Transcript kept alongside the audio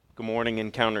Good morning,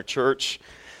 Encounter Church.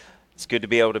 It's good to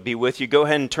be able to be with you. Go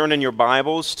ahead and turn in your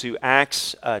Bibles to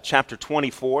Acts chapter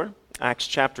 24. Acts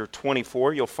chapter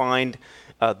 24. You'll find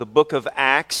the book of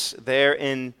Acts there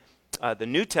in the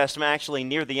New Testament, actually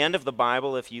near the end of the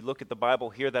Bible. If you look at the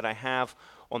Bible here that I have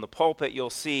on the pulpit,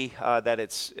 you'll see that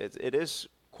it is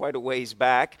quite a ways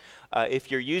back.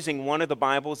 If you're using one of the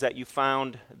Bibles that you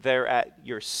found there at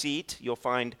your seat, you'll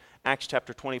find Acts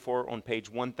chapter 24 on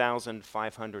page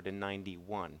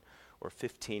 1591 or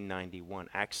 1591,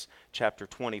 Acts chapter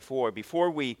 24.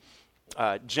 Before we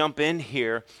jump in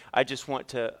here, I just want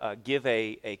to give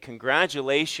a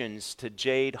congratulations to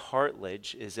Jade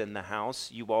Hartledge is in the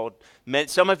house. You all met,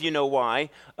 some of you know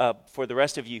why. For the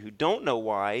rest of you who don't know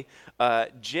why,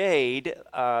 Jade,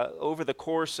 over the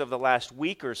course of the last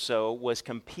week or so, was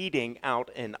competing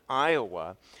out in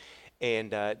Iowa.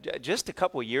 And just a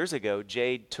couple years ago,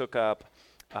 Jade took up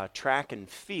track and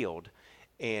field.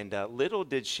 And little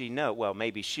did she know, well,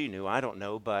 maybe she knew, I don't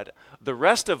know, but the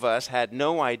rest of us had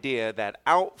no idea that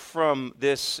out from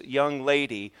this young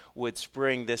lady would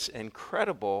spring this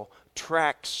incredible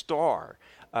track star.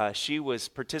 She was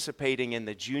participating in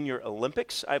the Junior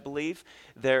Olympics, I believe,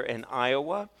 there in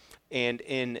Iowa. And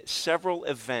in several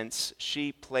events,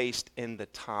 she placed in the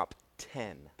top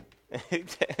 10.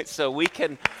 So we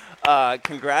can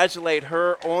congratulate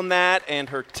her on that, and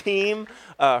her team,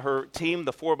 the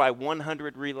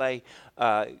 4x100 relay,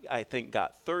 I think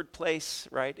got third place,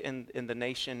 right, in the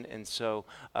nation. And so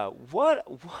what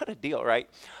a deal, right?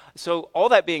 So all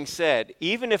that being said,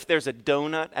 even if there's a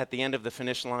donut at the end of the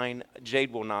finish line,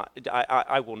 Jade will not,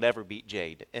 I will never beat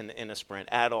Jade in a sprint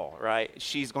at all, right?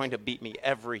 She's going to beat me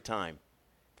every time.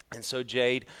 And so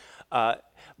Jade, but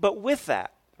with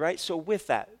that, right, so with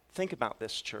that, think about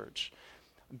this, church.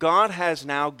 God has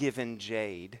now given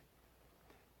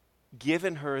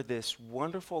her this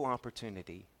wonderful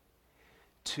opportunity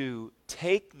to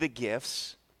take the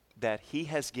gifts that he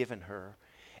has given her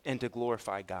and to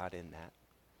glorify God in that.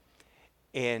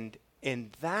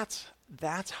 And that's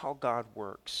how God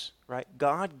works, right?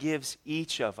 God gives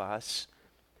each of us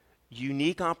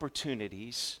unique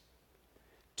opportunities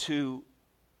to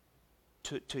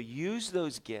use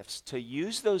those gifts, to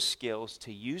use those skills,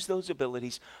 to use those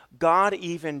abilities. God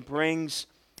even brings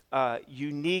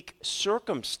unique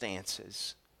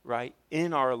circumstances, right,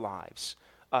 in our lives,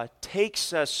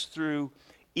 takes us through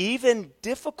even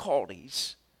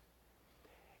difficulties,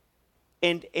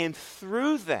 and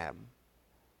through them,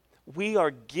 we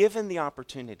are given the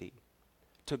opportunity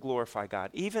to glorify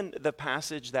God. Even the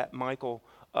passage that Michael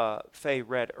Fay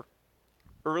read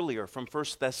earlier from 1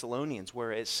 Thessalonians,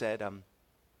 where it said,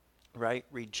 right,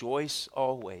 rejoice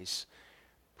always,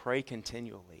 pray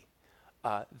continually.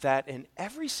 That in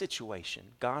every situation,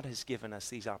 God has given us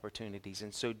these opportunities.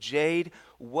 And so, Jade,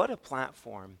 what a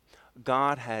platform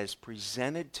God has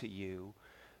presented to you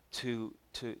to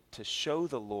show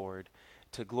the Lord,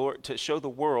 to show the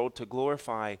world, to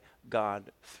glorify God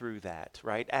through that,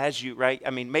 right? As you, right?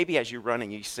 I mean, maybe as you're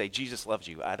running, you say, Jesus loves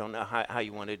you. I don't know how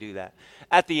you want to do that.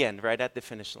 At the end, right, at the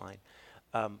finish line.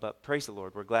 But praise the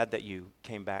Lord. We're glad that you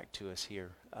came back to us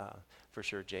here for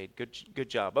sure, Jade. Good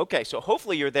job. Okay, so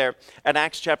hopefully you're there at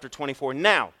Acts chapter 24.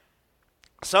 Now,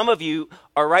 some of you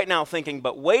are right now thinking,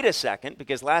 but wait a second,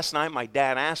 because last night my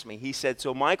dad asked me, he said,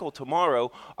 so Michael,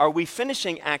 tomorrow, are we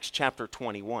finishing Acts chapter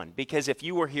 21? Because if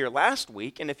you were here last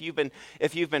week, and if you've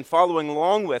been following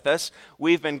along with us,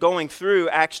 we've been going through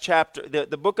Acts chapter,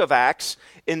 the book of Acts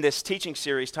in this teaching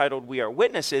series titled We Are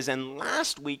Witnesses. And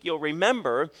last week, you'll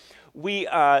remember, we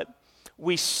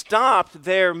stopped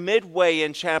there midway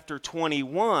in chapter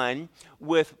 21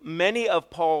 with many of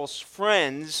Paul's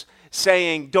friends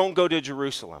saying, don't go to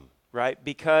Jerusalem, right?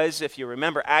 Because if you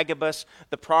remember Agabus,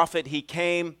 the prophet, he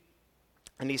came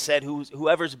and he said,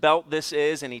 whoever's belt this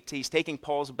is, and he's taking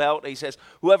Paul's belt, and he says,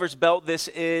 whoever's belt this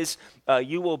is,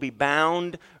 you will be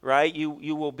bound, right? You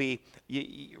will be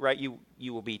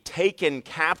taken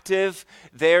captive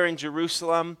there in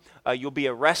Jerusalem. You'll be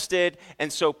arrested.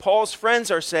 And so Paul's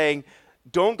friends are saying,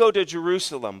 don't go to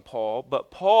Jerusalem, Paul.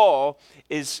 But Paul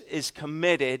is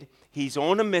committed. He's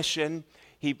on a mission.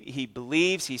 He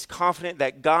believes, he's confident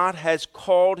that God has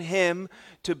called him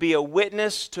to be a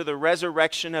witness to the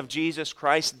resurrection of Jesus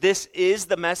Christ. This is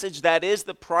the message, that is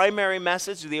the primary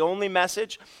message, the only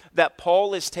message that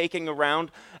Paul is taking around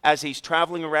as he's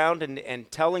traveling around and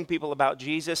telling people about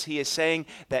Jesus. He is saying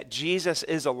that Jesus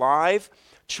is alive.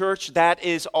 Church, that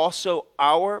is also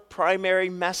our primary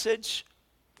message,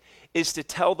 is to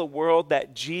tell the world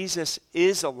that Jesus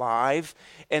is alive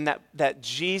and that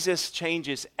Jesus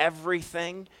changes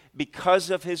everything because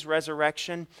of his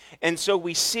resurrection. And so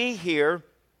we see here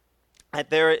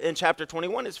There in chapter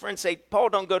 21, his friends say, Paul,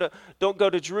 don't go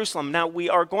to Jerusalem. Now we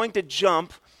are going to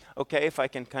jump, okay, if I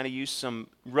can kind of use some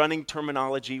running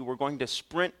terminology, we're going to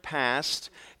sprint past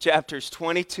chapters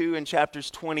 22 and chapters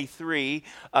 23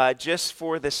 just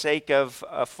for the sake of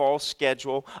a fall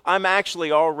schedule. I'm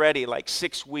actually already like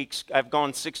 6 weeks, I've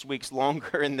gone 6 weeks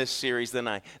longer in this series than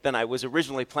I was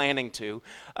originally planning to.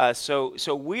 So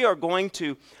we're going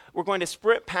to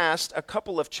sprint past a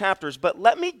couple of chapters, but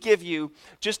let me give you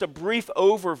just a brief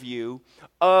overview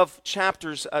of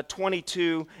chapters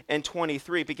 22 and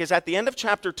 23, because at the end of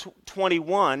chapter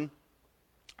 21,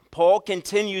 Paul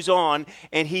continues on,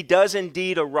 and he does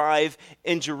indeed arrive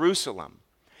in Jerusalem.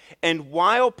 And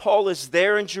while Paul is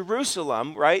there in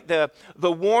Jerusalem, right, the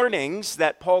warnings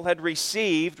that Paul had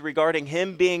received regarding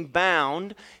him being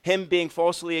bound, him being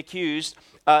falsely accused,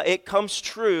 it comes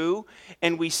true,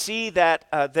 and we see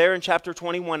that there in chapter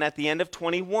 21, at the end of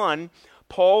 21,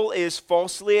 Paul is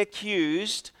falsely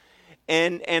accused,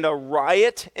 and a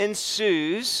riot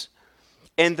ensues,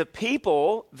 and the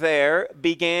people there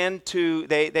began to,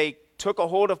 they took a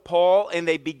hold of Paul, and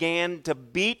they began to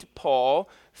beat Paul,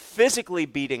 physically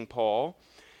beating Paul.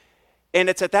 And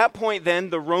it's at that point then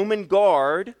the Roman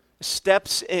guard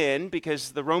steps in,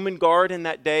 because the Roman guard in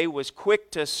that day was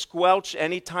quick to squelch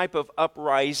any type of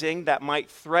uprising that might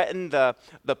threaten the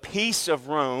peace of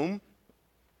Rome.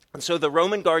 And so the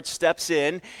Roman guard steps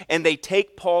in, and they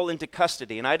take Paul into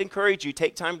custody. And I'd encourage you,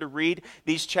 take time to read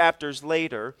these chapters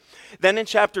later. Then in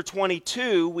chapter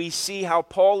 22, we see how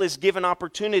Paul is given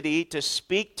opportunity to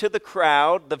speak to the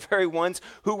crowd, the very ones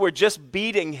who were just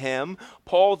beating him.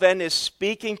 Paul then is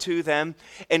speaking to them,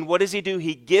 and what does he do?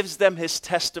 He gives them his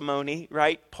testimony,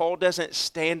 right? Paul doesn't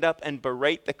stand up and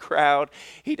berate the crowd.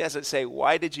 He doesn't say,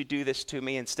 "Why did you do this to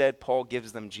me?" Instead, Paul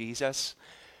gives them Jesus.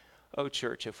 Oh,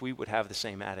 church, if we would have the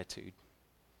same attitude.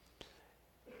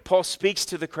 Paul speaks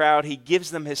to the crowd. He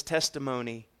gives them his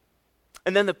testimony.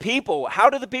 And then the people,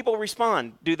 how do the people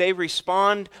respond? Do they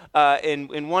respond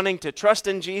in wanting to trust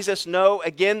in Jesus? No.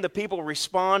 Again, the people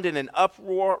respond in an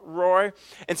uproar.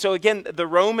 And so again, the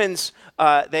Romans,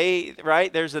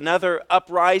 there's another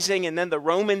uprising, and then the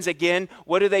Romans again,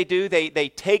 what do?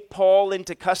 They take Paul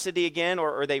into custody again,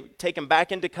 or they take him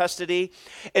back into custody.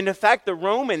 And in fact, the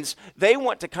Romans, they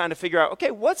want to kind of figure out,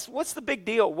 okay, what's the big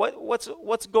deal?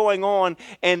 What's going on?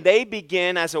 And they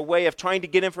begin, as a way of trying to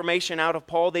get information out of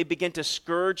Paul, they begin to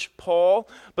scourge Paul.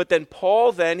 But then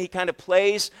Paul, he kind of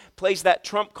plays that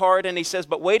trump card, and he says,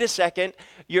 but wait a second,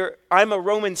 I'm a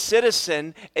Roman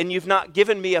citizen, and you've not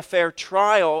given me a fair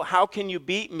trial. How can you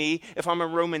beat me if I'm a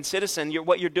Roman citizen?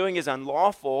 What you're doing is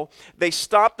unlawful. They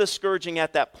stop the scourging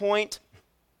at that point.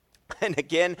 And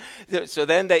again, so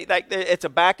then it's a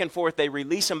back and forth. They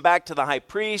release him back to the high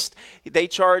priest. They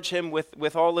charge him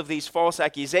with all of these false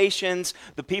accusations.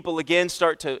 The people again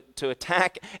start to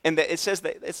attack. And it says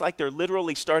that it's like they're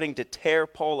literally starting to tear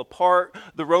Paul apart.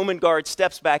 The Roman guard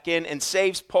steps back in and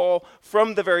saves Paul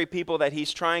from the very people that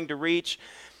he's trying to reach.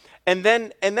 And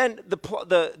then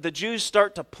the Jews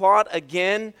start to plot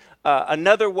again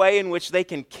another way in which they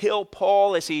can kill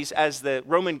Paul as the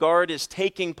Roman guard is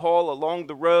taking Paul along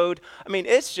the road. I mean,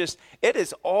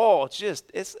 it all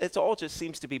just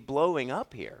seems to be blowing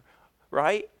up here,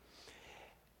 right?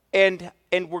 And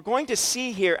we're going to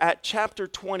see here at chapter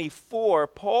 24,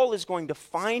 Paul is going to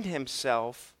find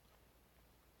himself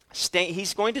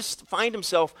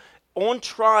on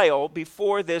trial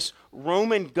before this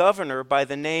Roman governor by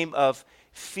the name of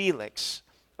Felix,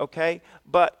 okay?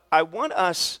 But I want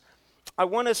us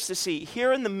to see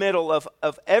here in the middle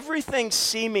of everything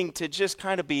seeming to just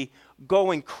kind of be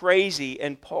going crazy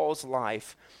in Paul's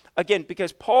life, again,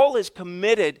 because Paul is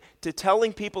committed to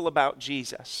telling people about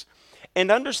Jesus,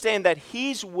 and understand that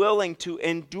he's willing to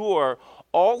endure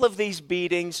all of these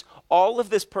beatings, all of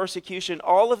this persecution,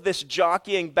 all of this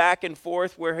jockeying back and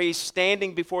forth, where he's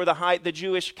standing before the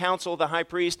Jewish council, the high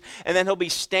priest, and then he'll be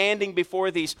standing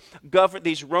before these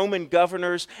Roman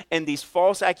governors and these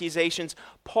false accusations.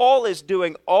 Paul is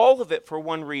doing all of it for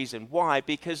one reason. Why?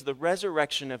 Because the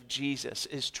resurrection of Jesus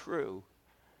is true.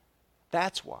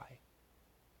 That's why.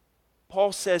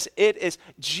 Paul says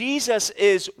Jesus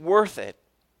is worth it.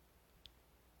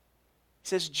 He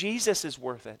says Jesus is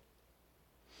worth it.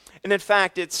 And in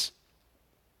fact,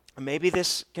 maybe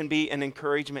this can be an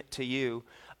encouragement to you.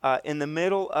 In the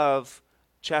middle of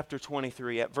chapter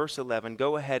 23, at verse 11,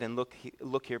 go ahead and look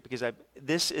here, because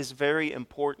this is very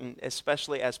important,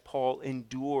 especially as Paul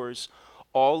endures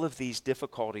all of these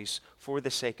difficulties for the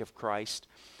sake of Christ.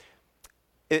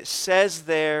 It says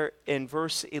there in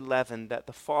verse 11 that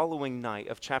the following night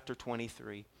of chapter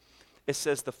 23, it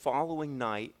says the following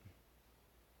night,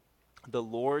 the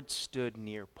Lord stood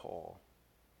near Paul.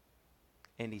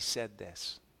 and he said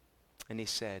this. And he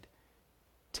said,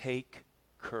 "Take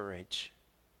courage.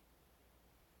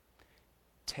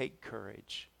 Take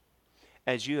courage.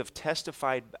 As you have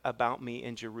testified about me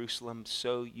in Jerusalem,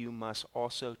 so you must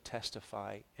also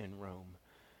testify in Rome."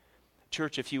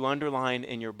 Church, if you underline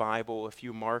in your Bible, if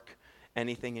you mark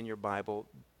anything in your Bible,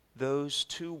 those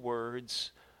two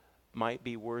words might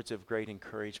be words of great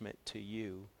encouragement to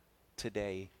you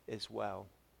today as well.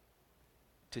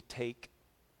 To take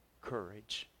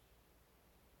courage.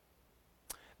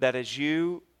 That as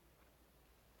you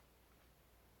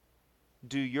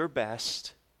do your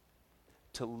best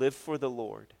to live for the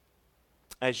Lord,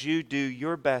 as you do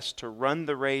your best to run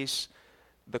the race,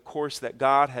 the course that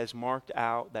God has marked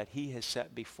out, that he has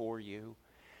set before you,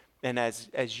 and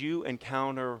as you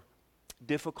encounter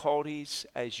difficulties,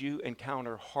 as you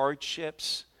encounter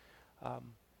hardships,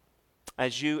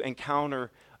 as you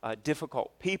encounter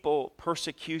difficult people,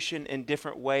 persecution in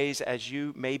different ways, as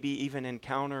you maybe even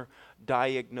encounter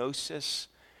diagnosis,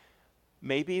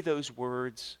 maybe those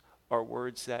words are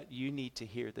words that you need to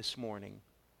hear this morning.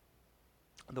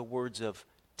 The words of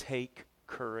take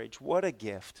courage. What a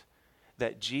gift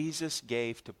that Jesus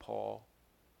gave to Paul.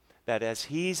 That as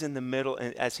he's in the middle,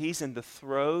 as he's in the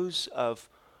throes of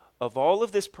all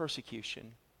of this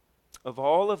persecution, of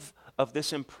all of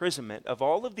this imprisonment, of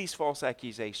all of these false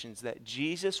accusations, that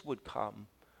Jesus would come,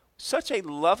 such a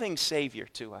loving Savior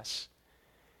to us,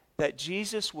 that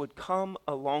Jesus would come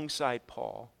alongside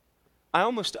Paul. I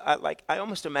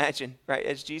almost imagine, right,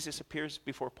 as Jesus appears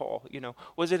before Paul,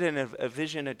 was it in a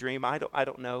vision, a dream? I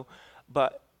don't know,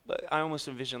 but I almost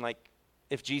envision like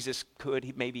if Jesus could,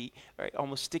 he maybe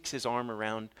almost sticks his arm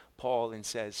around Paul and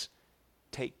says,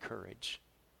 "Take courage,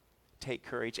 take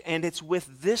courage." And it's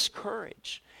with this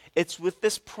courage, it's with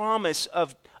this promise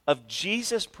of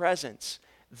Jesus' presence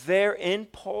there in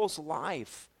Paul's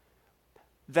life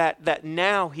that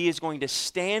now he is going to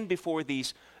stand before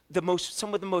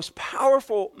some of the most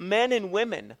powerful men and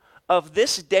women of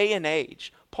this day and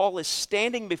age. Paul is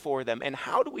standing before them. And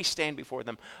how do we stand before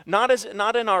them? Not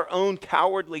in our own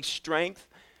cowardly strength,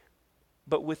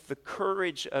 but with the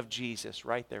courage of Jesus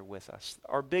right there with us.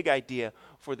 Our big idea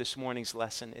for this morning's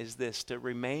lesson is this: to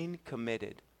remain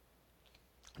committed,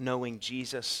 knowing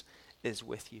Jesus is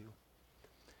with you.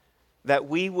 That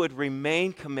we would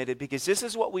remain committed, because this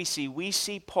is what we see. We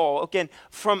see Paul, again,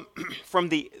 from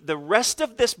the rest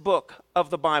of this book of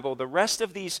the Bible, the rest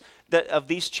of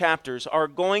these chapters are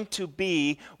going to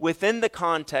be within the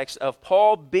context of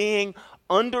Paul being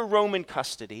under Roman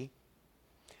custody,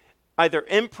 either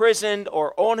imprisoned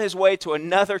or on his way to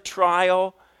another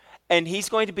trial. And he's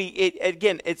going to be,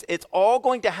 it's all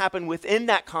going to happen within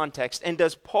that context. And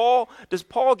does Paul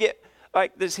get...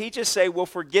 does he just say, well,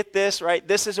 forget this, right?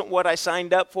 This isn't what I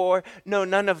signed up for. No,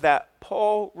 none of that.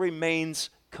 Paul remains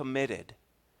committed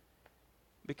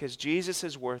because Jesus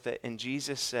is worth it, and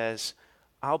Jesus says,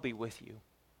 I'll be with you.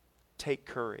 Take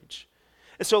courage.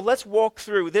 And so let's walk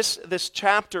through. This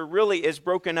chapter really is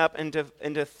broken up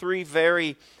into three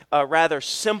very rather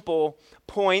simple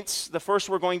points. The first,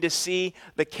 we're going to see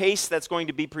the case that's going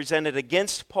to be presented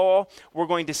against Paul. We're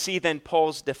going to see then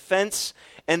Paul's defense.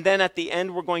 And then at the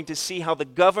end, we're going to see how the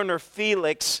governor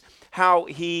Felix, how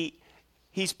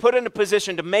he's put in a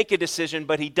position to make a decision,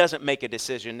 but he doesn't make a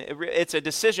decision. It's a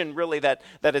decision really that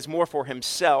is more for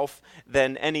himself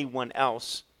than anyone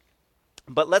else.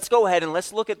 But let's go ahead and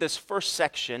let's look at this first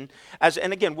section.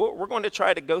 And again, we're going to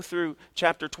try to go through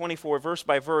chapter 24 verse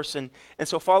by verse. And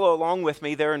so follow along with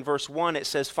me there in verse 1. It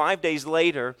says, 5 days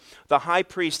later, the high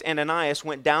priest Ananias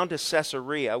went down to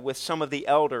Caesarea with some of the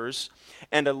elders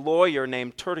and a lawyer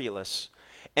named Tertullus.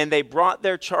 And they brought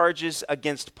their charges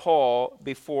against Paul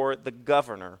before the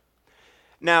governor.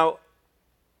 Now,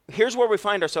 here's where we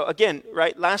find ourselves. Again,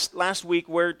 right, last week,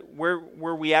 where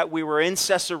were we at? We were in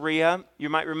Caesarea. You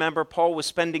might remember Paul was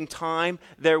spending time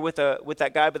there with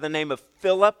that guy by the name of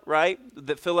Philip, right?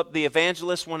 Philip the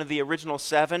evangelist, one of the original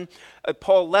seven.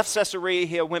 Paul left Caesarea.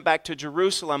 He went back to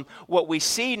Jerusalem. What we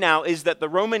see now is that the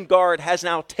Roman guard has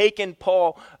now taken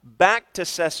Paul back to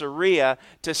Caesarea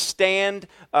to stand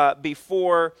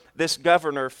before this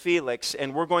governor Felix,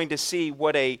 and we're going to see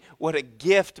what a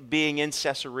gift being in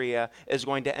Caesarea is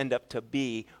going to end up to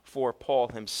be for Paul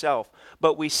himself.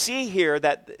 But we see here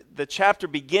that the chapter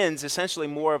begins essentially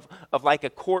more of like a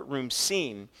courtroom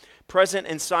scene. Present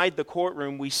inside the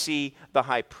courtroom, we see the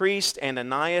high priest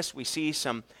Ananias. We see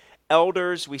some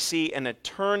elders. We see an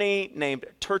attorney named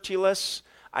Tertullus.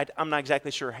 I'm not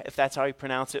exactly sure if that's how you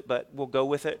pronounce it, but we'll go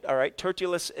with it. All right,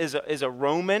 Tertullus is a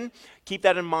Roman. Keep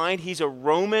that in mind. He's a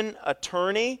Roman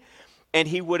attorney. and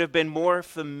he would have been more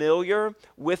familiar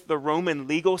with the Roman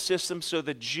legal system. So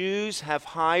the Jews have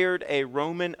hired a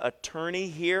Roman attorney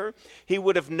here. He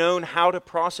would have known how to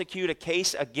prosecute a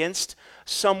case against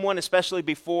someone, especially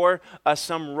before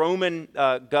some Roman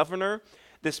governor,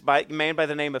 this man by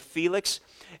the name of Felix.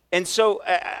 And so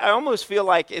I almost feel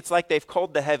like it's like they've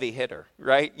called the heavy hitter,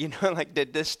 right? You know, like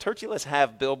did this Tertullus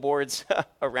have billboards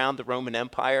around the Roman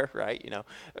Empire, right? You know,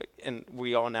 and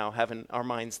we all now have in our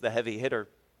minds the heavy hitter,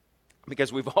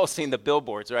 because we've all seen the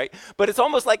billboards, right? But it's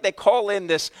almost like they call in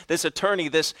this attorney,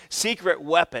 this secret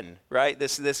weapon, right?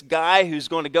 This guy who's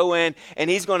going to go in and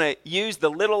he's going to use the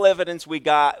little evidence we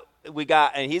got,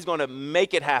 and he's going to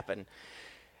make it happen.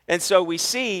 And so we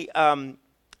see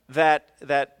that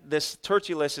this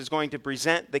Tertullus is going to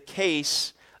present the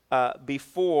case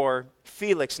before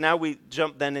Felix. Now we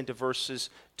jump then into verses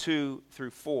 2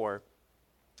 through 4.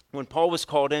 When Paul was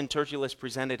called in, Tertullus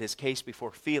presented his case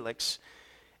before Felix.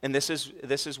 And this is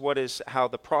how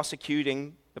the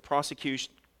prosecution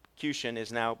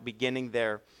is now beginning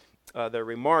their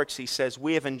remarks. He says,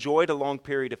 "We have enjoyed a long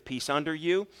period of peace under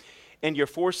you, and your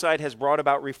foresight has brought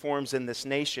about reforms in this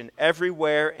nation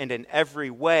everywhere and in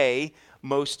every way.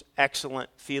 Most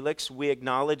excellent Felix, we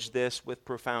acknowledge this with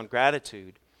profound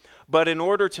gratitude. But in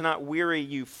order to not weary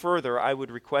you further, I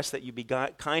would request that you be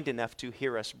kind enough to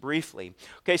hear us briefly."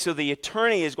 Okay, so the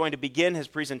attorney is going to begin his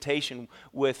presentation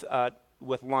with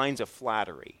lines of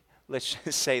flattery. Let's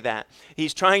just say that.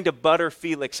 He's trying to butter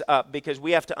Felix up, because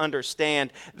we have to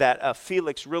understand that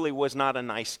Felix really was not a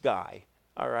nice guy.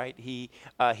 All right, he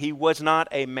was not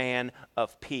a man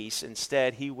of peace.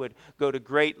 Instead, he would go to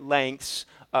great lengths,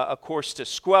 of course, to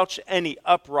squelch any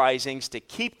uprisings, to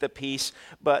keep the peace.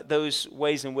 But those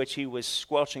ways in which he was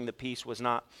squelching the peace was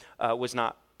not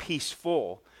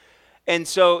peaceful. And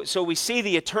so we see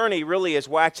the attorney really as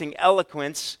waxing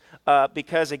eloquence,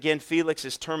 because, again,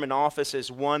 Felix's term in office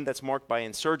is one that's marked by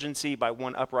insurgency, by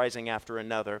one uprising after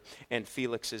another, and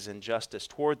Felix's injustice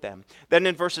toward them. Then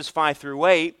in verses 5 through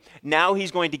 8, now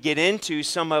he's going to get into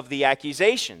some of the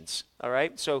accusations. All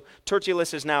right, so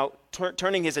Tertullus is now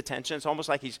turning his attention. It's almost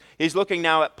like he's looking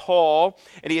now at Paul,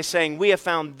 and he is saying, "We have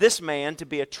found this man to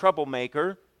be a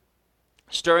troublemaker,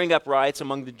 stirring up riots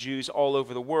among the Jews all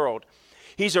over the world.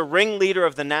 He's a ringleader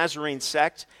of the Nazarene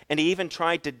sect, and he even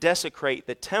tried to desecrate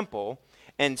the temple,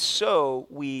 and so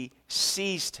we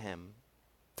seized him."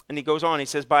 And he goes on, he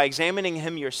says, "By examining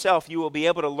him yourself, you will be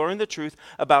able to learn the truth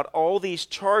about all these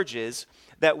charges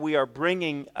that we are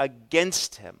bringing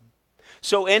against him."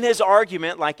 So in his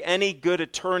argument, like any good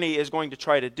attorney is going to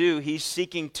try to do, he's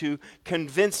seeking to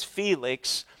convince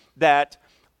Felix that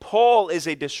Paul is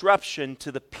a disruption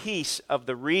to the peace of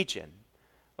the region.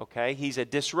 Okay, he's a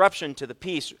disruption to the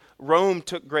peace. Rome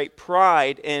took great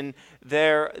pride in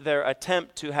their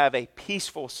attempt to have a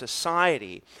peaceful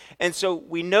society. And so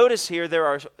we notice here there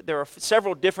are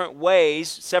several different ways,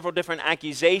 several different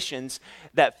accusations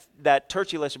that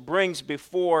Tertullus brings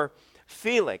before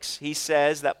Felix. He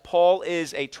says that Paul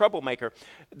is a troublemaker.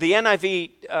 The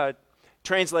NIV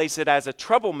translates it as a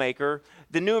troublemaker.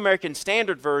 The New American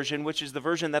Standard Version, which is the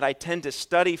version that I tend to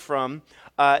study from,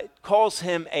 calls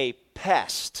him a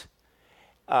pest.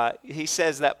 He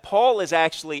says that Paul is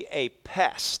actually a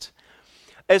pest.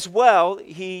 As well,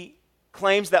 he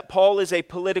claims that Paul is a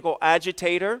political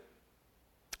agitator.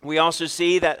 We also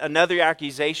see that another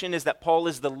accusation is that Paul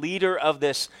is the leader of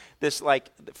this like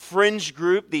fringe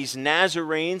group, these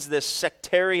Nazarenes, this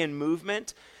sectarian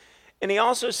movement. And he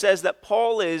also says that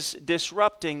Paul is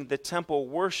disrupting the temple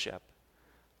worship.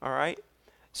 All right?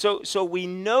 So we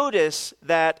notice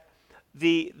that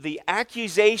the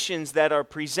accusations that are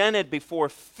presented before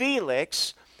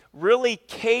Felix really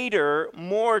cater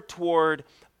more toward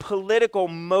political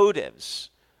motives,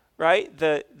 right?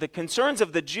 The concerns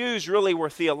of the Jews really were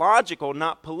theological,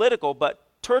 not political, but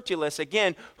Tertullus,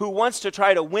 again, who wants to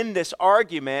try to win this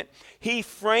argument, he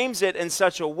frames it in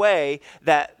such a way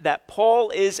that Paul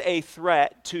is a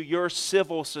threat to your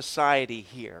civil society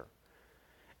here.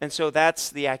 And so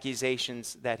that's the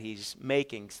accusations that he's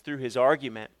making through his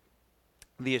argument.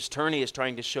 The attorney is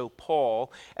trying to show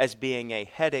Paul as being a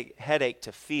headache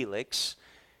to Felix.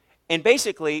 And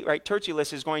basically, right,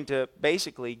 Tertullus is going to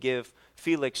basically give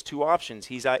Felix two options.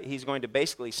 He's going to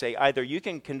basically say either you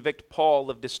can convict Paul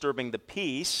of disturbing the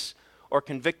peace or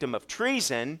convict him of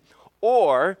treason,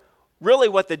 or really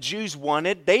what the Jews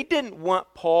wanted, they didn't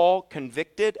want Paul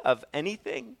convicted of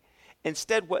anything.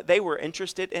 Instead, what they were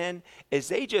interested in is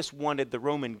they just wanted the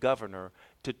Roman governor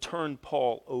to turn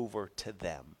Paul over to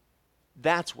them.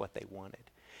 That's what they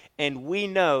wanted. And we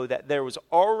know that there was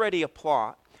already a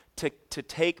plot to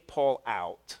take Paul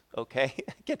out. okay?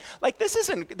 Again, like this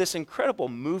is this incredible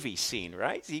movie scene,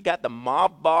 right? So you got the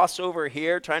mob boss over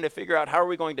here trying to figure out how are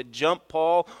we going to jump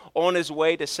Paul on his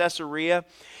way to Caesarea.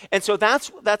 And so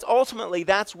that's ultimately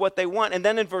that's what they want. And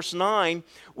then in verse 9,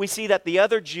 we see that the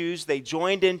other Jews, they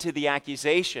joined into the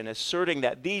accusation, asserting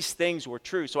that these things were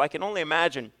true. So I can only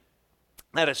imagine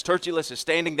that as Tertullus is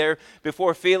standing there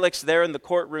before Felix there in the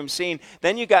courtroom scene,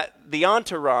 then you got the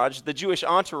entourage, the Jewish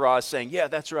entourage saying, yeah,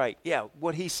 that's right. Yeah,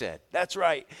 what he said, that's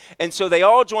right. And so they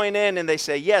all join in and they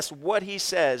say, yes, what he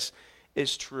says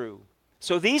is true.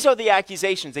 So these are the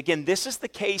accusations. Again, this is the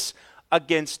case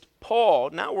against Paul.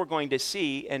 Now we're going to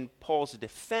see in Paul's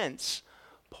defense,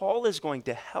 Paul is going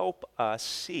to help us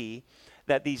see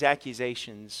that these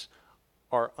accusations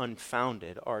are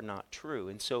unfounded, are not true.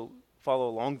 And so follow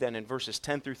along then in verses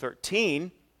 10 through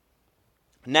 13.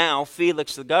 Now,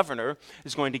 Felix the governor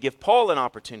is going to give Paul an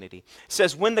opportunity. It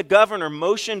says, when the governor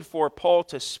motioned for Paul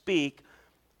to speak,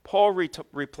 Paul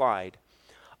replied,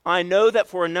 I know that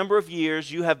for a number of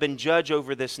years you have been judge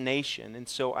over this nation, and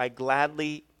so I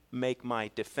gladly make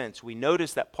my defense. We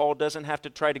notice that Paul doesn't have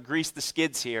to try to grease the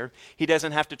skids here. He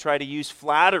doesn't have to try to use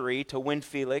flattery to win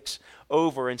Felix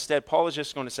over. Instead, Paul is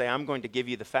just going to say, I'm going to give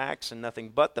you the facts and nothing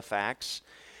but the facts.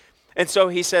 And so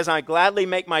he says, I gladly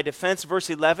make my defense. Verse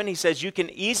 11, he says, you can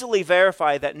easily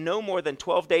verify that no more than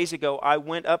 12 days ago I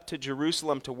went up to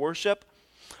Jerusalem to worship.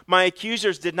 My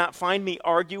accusers did not find me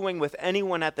arguing with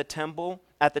anyone at the temple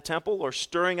or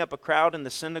stirring up a crowd in the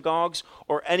synagogues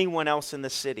or anyone else in the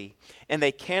city. And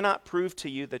they cannot prove to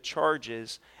you the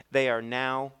charges they are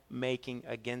now making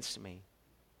against me.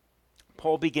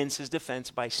 Paul begins his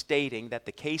defense by stating that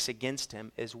the case against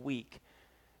him is weak.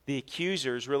 The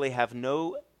accusers really have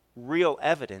no real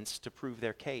evidence to prove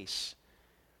their case.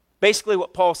 Basically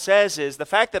what Paul says is the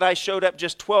fact that I showed up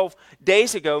just 12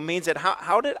 days ago means that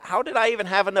how did I even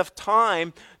have enough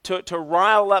time to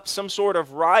rile up some sort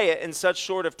of riot in such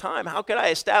short of time? How could I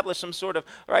establish some sort of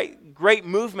great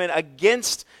movement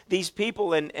against these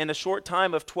people in a short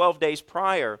time of 12 days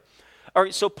prior? All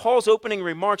right, so Paul's opening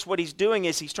remarks, what he's doing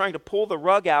is he's trying to pull the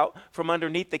rug out from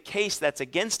underneath the case that's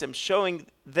against him, showing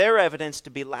their evidence to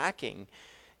be lacking.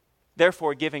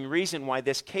 Therefore, giving reason why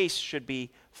this case should be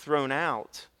thrown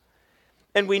out.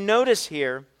 And we notice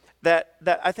here that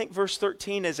I think verse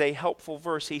 13 is a helpful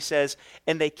verse. He says,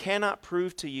 and they cannot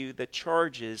prove to you the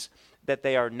charges that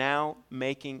they are now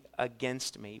making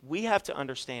against me. We have to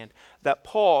understand that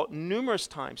Paul, numerous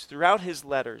times throughout his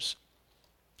letters,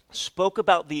 spoke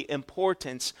about the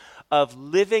importance of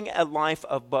living a life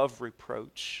above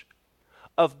reproach,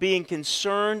 of being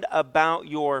concerned about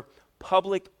your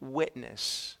public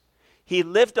witness. He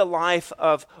lived a life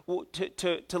of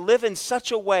to live in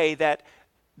such a way that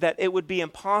it would be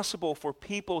impossible for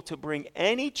people to bring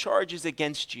any charges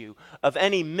against you of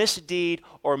any misdeed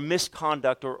or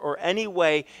misconduct or any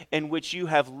way in which you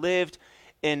have lived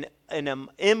in an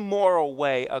immoral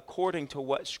way according to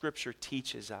what Scripture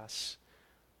teaches us.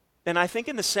 And I think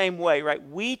in the same way, right,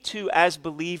 we too as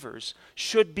believers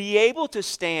should be able to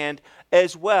stand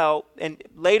as well. And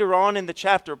later on in the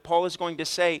chapter, Paul is going to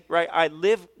say, right, I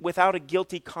live without a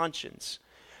guilty conscience.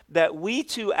 That we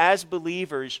too as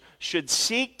believers should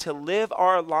seek to live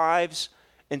our lives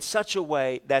in such a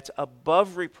way that's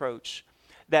above reproach,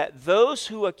 that those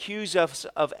who accuse us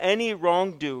of any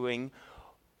wrongdoing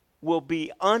will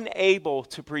be unable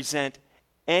to present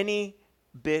any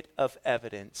bit of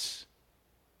evidence.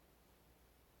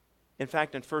 In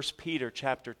fact, in 1 Peter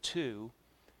chapter 2,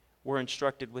 we're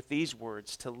instructed with these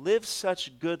words, to live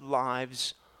such good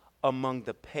lives among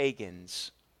the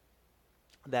pagans,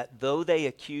 that though they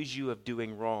accuse you of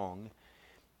doing wrong,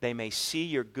 they may see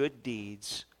your good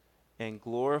deeds and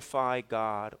glorify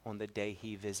God on the day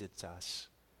he visits us.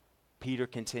 Peter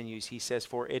continues, he says,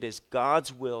 for it is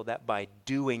God's will that by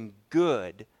doing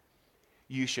good,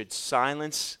 you should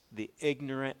silence the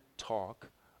ignorant talk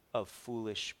of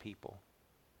foolish people.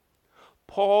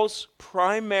 Paul's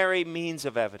primary means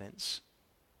of evidence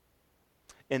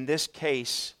in this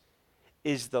case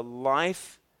is the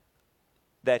life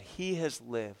that he has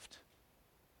lived,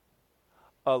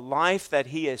 a life that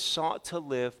he has sought to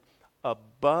live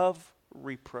above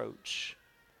reproach.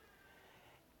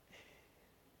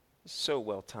 So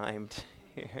well timed.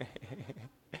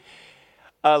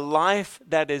 A life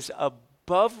that is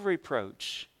above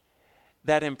reproach,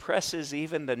 that impresses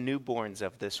even the newborns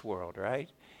of this world, right?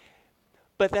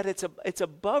 But that it's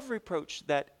above reproach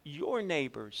that your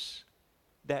neighbors,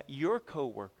 that your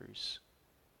coworkers,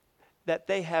 that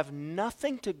they have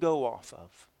nothing to go off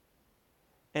of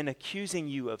in accusing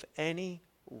you of any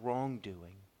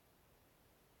wrongdoing.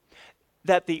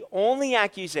 that the only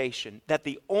accusation, that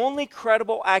the only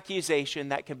credible accusation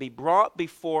that can be brought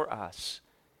before us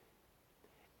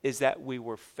is that we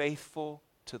were faithful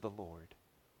to the Lord.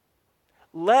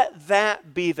 Let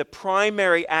that be the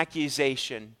primary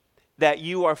accusation that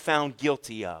you are found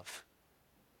guilty of.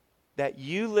 That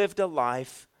you lived a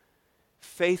life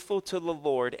faithful to the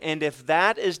Lord. And if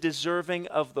that is deserving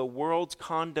of the world's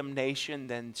condemnation,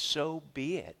 then so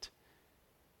be it.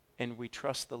 And we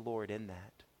trust the Lord in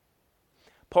that.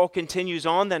 Paul continues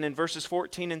on then in verses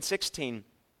 14 and 16.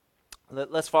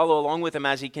 Let's follow along with him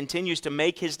as he continues to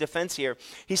make his defense here.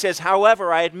 He says,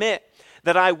 however, I admit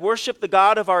that I worship the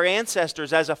God of our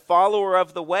ancestors as a follower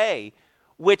of the way,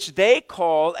 which they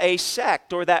call a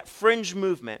sect, or that fringe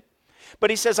movement. But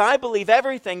he says, I believe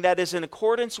everything that is in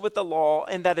accordance with the law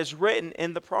and that is written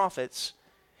in the prophets.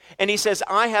 And he says,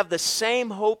 I have the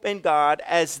same hope in God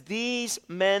as these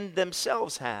men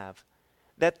themselves have,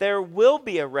 that there will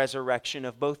be a resurrection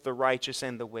of both the righteous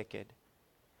and the wicked.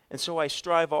 And so I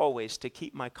strive always to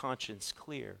keep my conscience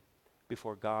clear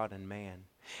before God and man.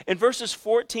 In verses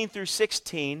 14 through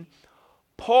 16,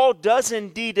 Paul does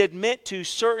indeed admit to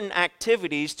certain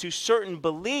activities, to certain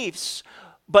beliefs,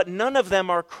 but none of them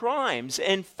are crimes.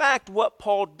 In fact, what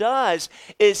Paul does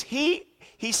is he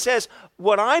says,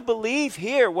 what I believe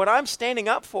here, what I'm standing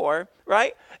up for,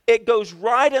 right? It goes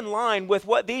right in line with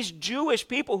what these Jewish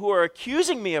people who are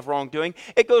accusing me of wrongdoing,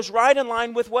 it goes right in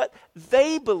line with what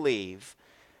they believe.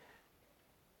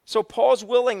 So Paul's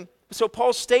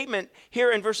statement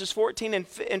here in verses 14 and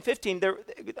 15,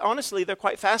 honestly, they're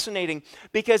quite fascinating,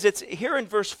 because it's here in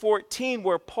verse 14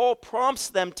 where Paul prompts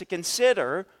them to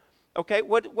consider, okay,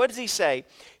 what does he say?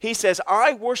 He says,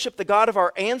 I worship the God of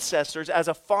our ancestors as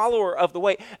a follower of the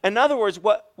way. In other words,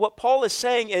 what Paul is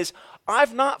saying is,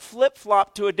 I've not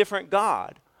flip-flopped to a different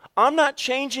God. I'm not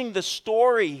changing the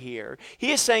story here.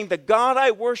 He is saying the God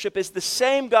I worship is the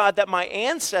same God that my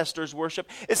ancestors worship.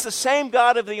 It's the same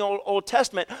God of the Old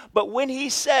Testament. But when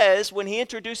he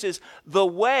introduces the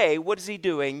way, what is he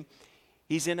doing?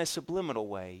 He's in a subliminal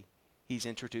way. He's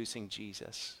introducing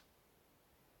Jesus.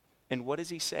 And what is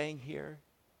he saying here?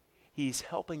 He's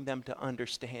helping them to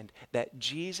understand that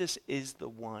Jesus is the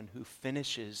one who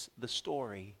finishes the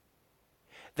story.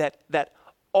 That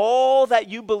all that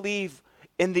you believe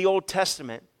in the Old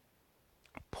Testament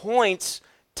points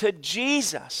to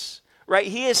Jesus, right?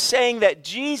 He is saying that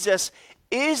Jesus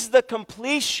is the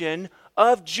completion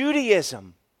of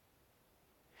Judaism.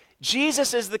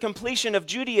 Jesus is the completion of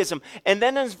Judaism. And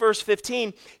then in verse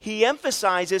 15, he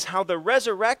emphasizes how the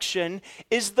resurrection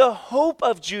is the hope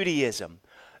of Judaism.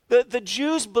 The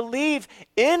Jews believe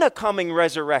in a coming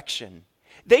resurrection.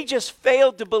 They just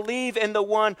failed to believe in the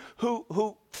one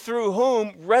who through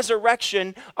whom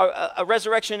resurrection, a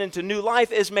resurrection into new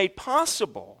life is made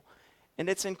possible. And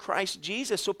it's in Christ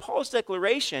Jesus. So Paul's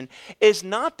declaration is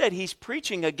not that he's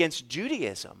preaching against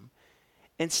Judaism.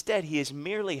 Instead, he is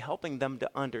merely helping them to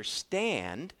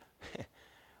understand,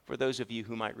 for those of you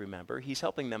who might remember, he's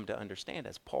helping them to understand,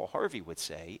 as Paul Harvey would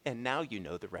say, and now you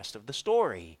know the rest of the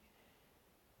story.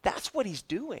 That's what he's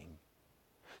doing.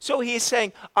 So he is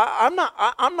saying, I'm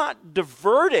not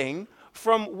diverting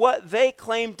from what they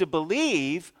claim to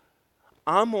believe.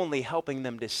 I'm only helping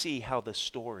them to see how the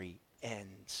story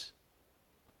ends.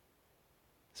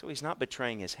 So he's not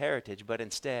betraying his heritage, but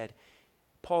instead,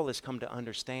 Paul has come to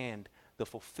understand the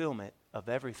fulfillment of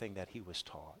everything that he was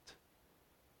taught.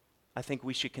 I think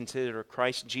we should consider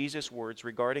Christ Jesus' words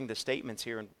regarding the statements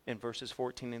here in verses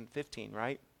 14 and 15,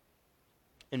 right?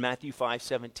 In Matthew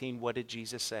 5:17, what did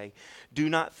Jesus say? Do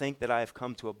not think that I have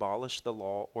come to abolish the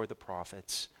law or the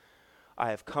prophets. I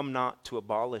have come not to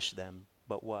abolish them,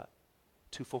 but what?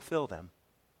 To fulfill them,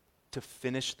 to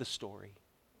finish the story.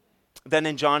 Then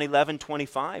in John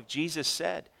 11:25, Jesus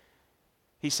said,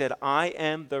 he said, I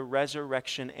am the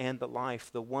resurrection and the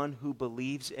life. The one who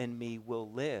believes in me will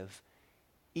live,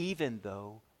 even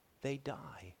though they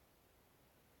die.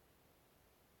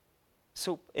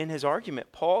 So in his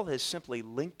argument, Paul has simply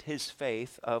linked his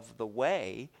faith of the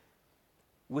way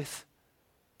with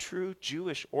true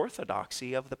Jewish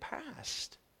orthodoxy of the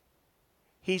past.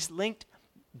 He's linked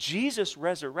Jesus'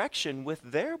 resurrection with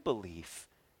their belief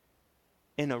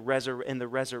in the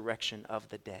resurrection of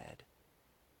the dead.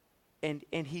 And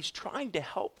he's trying to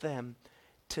help them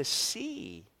to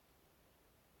see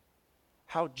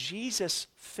how Jesus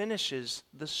finishes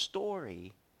the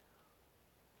story.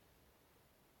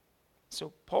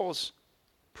 So Paul's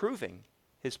proving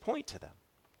his point to them,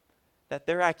 that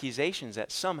their accusations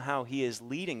that somehow he is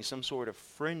leading some sort of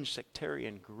fringe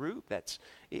sectarian group,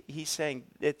 he's saying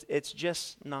it's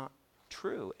just not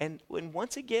true. And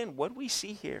once again, what we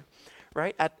see here,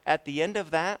 right, at the end of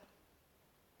that,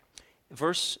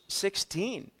 Verse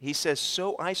 16, he says,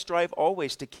 "So I strive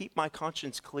always to keep my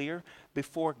conscience clear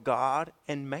before God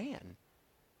and man."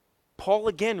 Paul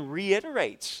again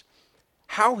reiterates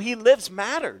how he lives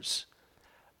matters.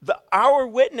 Our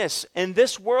witness in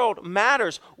this world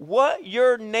matters. What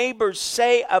your neighbors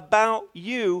say about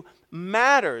you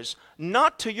matters,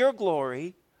 not to your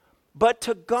glory, but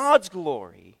to God's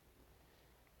glory.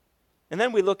 And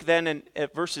then we look then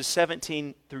at verses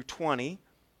 17 through 20.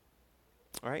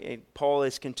 All right, and Paul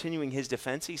is continuing his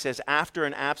defense. He says, "After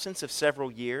an absence of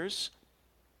several years,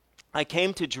 I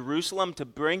came to Jerusalem to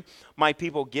bring my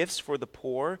people gifts for the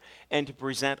poor and to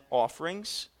present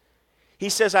offerings." He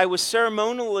says, I was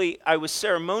ceremonially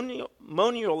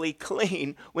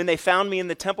clean when they found me in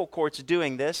the temple courts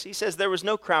doing this. He says, there was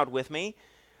no crowd with me,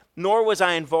 nor was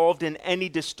I involved in any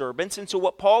disturbance. And so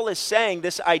what Paul is saying,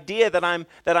 this idea that I'm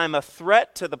a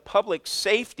threat to the public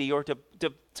safety or to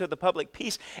the public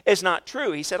peace is not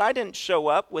true. He said, I didn't show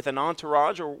up with an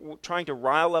entourage or trying to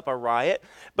rile up a riot,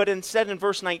 but instead in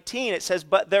verse 19 it says,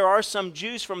 but there are some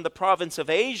Jews from the province of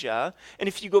Asia. And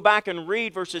if you go back and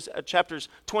read chapters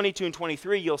 22 and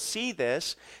 23, you'll see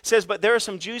this. It says, but there are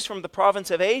some Jews from the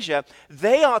province of Asia.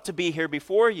 They ought to be here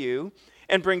before you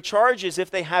and bring charges if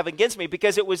they have against me,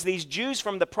 because it was these Jews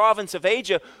from the province of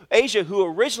Asia who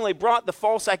originally brought the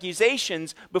false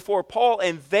accusations before Paul,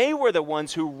 and they were the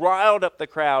ones who riled up the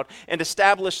crowd and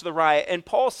established the riot. And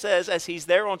Paul says, as he's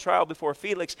there on trial before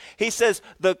Felix, he says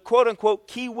the quote-unquote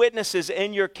key witnesses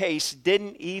in your case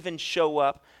didn't even show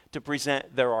up to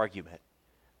present their argument.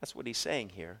 That's what he's saying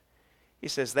here. He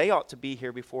says they ought to be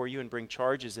here before you and bring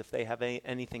charges if they have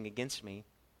anything against me.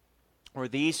 Or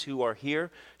these who are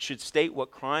here should state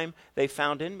what crime they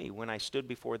found in me when I stood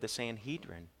before the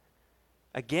Sanhedrin.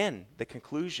 Again, the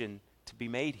conclusion to be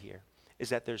made here is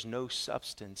that there's no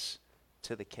substance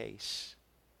to the case.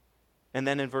 And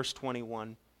then in verse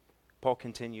 21, Paul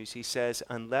continues. He says,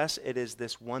 unless it is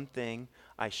this one thing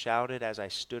I shouted as I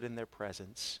stood in their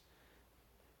presence,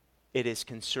 it is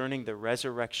concerning the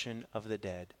resurrection of the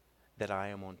dead that I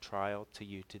am on trial to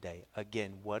you today.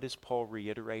 Again, what is Paul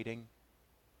reiterating?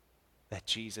 That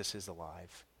Jesus is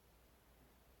alive.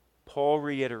 Paul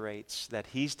reiterates that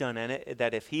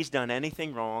that if he's done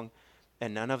anything wrong,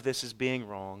 and none of this is being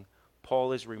wrong,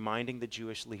 Paul is reminding the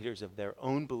Jewish leaders of their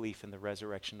own belief in the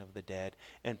resurrection of the dead,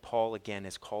 and Paul again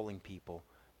is calling people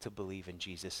to believe in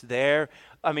Jesus.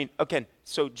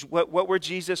 So what were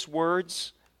Jesus'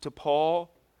 words to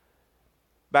Paul?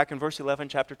 Back in verse 11,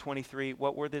 chapter 23,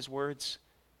 what were his words?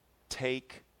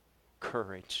 Take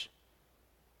courage.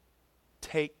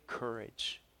 Take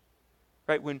courage.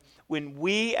 Right? When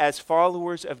we as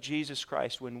followers of Jesus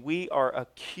Christ, when we are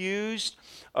accused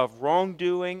of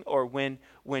wrongdoing, or when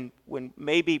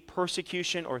maybe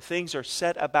persecution or things are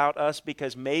said about us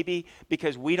because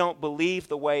we don't believe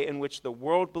the way in which the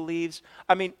world believes.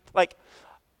 I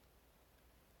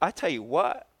tell you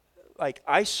what,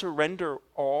 I surrender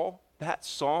all. That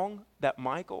song that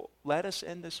Michael led us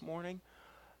in this morning,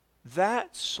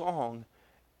 that song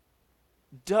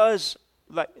does,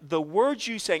 the words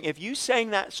you sang, if you sang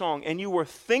that song and you were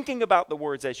thinking about the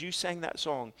words as you sang that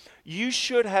song, you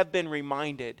should have been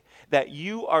reminded that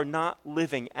you are not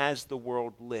living as the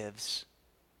world lives.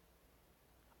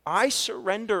 I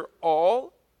surrender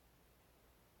all.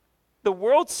 The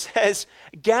world says,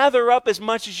 gather up as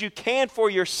much as you can for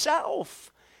yourself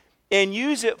and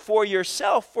use it for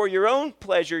yourself, for your own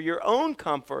pleasure, your own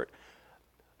comfort.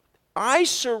 I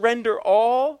surrender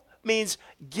all means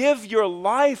give your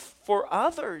life for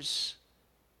others,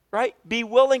 right? Be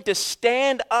willing to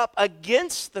stand up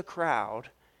against the crowd.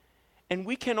 And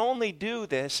we can only do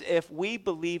this if we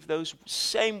believe those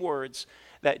same words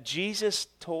that Jesus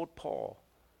told Paul.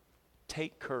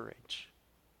 Take courage.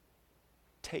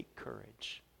 Take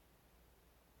courage.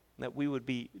 That we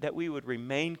would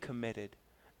remain committed,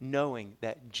 knowing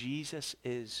that Jesus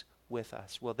is with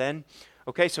us. Well then,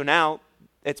 okay, so now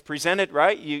it's presented,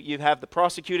 right? You have the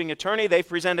prosecuting attorney. They've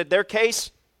presented their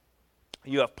case.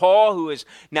 You have Paul, who has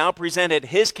now presented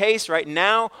his case. Right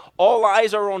now, all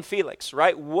eyes are on Felix,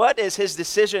 right? What is his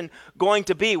decision going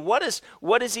to be? What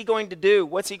is he going to do?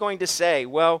 What's he going to say?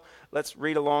 Well, let's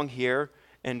read along here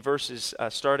in verses,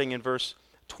 starting in verse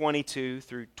 22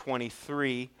 through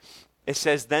 23. It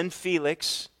says, then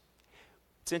Felix,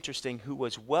 it's interesting, who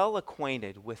was well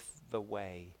acquainted with the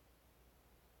way.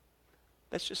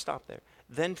 Let's just stop there.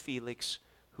 Then Felix,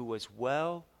 who was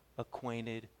well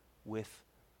acquainted with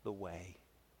the way.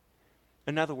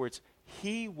 In other words,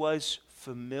 he was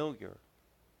familiar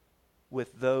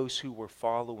with those who were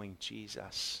following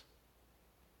Jesus.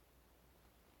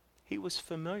 He was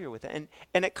familiar with it.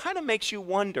 And it kind of makes you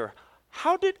wonder,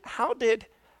 how did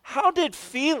How did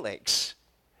Felix,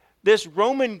 this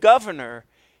Roman governor,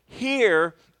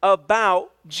 hear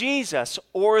about Jesus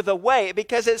or the way?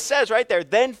 Because it says right there,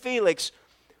 then Felix,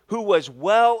 who was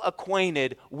well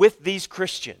acquainted with these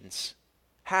Christians.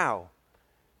 How?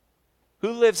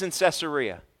 Who lives in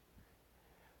Caesarea?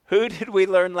 Who did we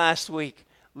learn last week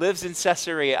lives in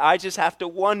Caesarea? I just have to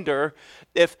wonder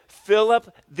if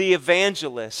Philip the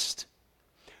evangelist,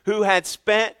 who had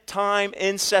spent time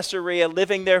in Caesarea,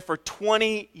 living there for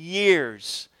 20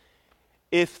 years,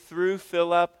 if through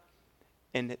Philip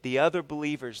and the other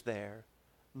believers there,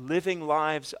 living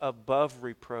lives above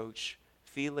reproach,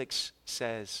 Felix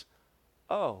says,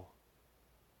 oh,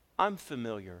 I'm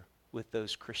familiar with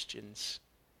those Christians.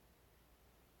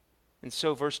 And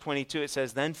so verse 22, it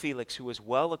says, then Felix, who was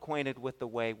well acquainted with the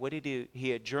way, what did he do?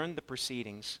 He adjourned the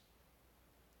proceedings.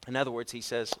 In other words, he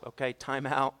says, okay, time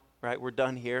out, right? We're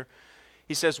done here.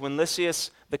 He says, when Lysias,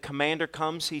 the commander,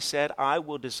 comes, he said, I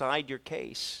will decide your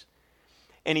case.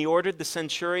 And he ordered the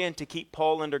centurion to keep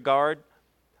Paul under guard,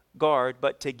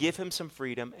 but to give him some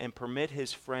freedom and permit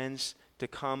his friends to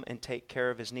come and take care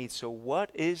of his needs. So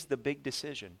what is the big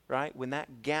decision, right? When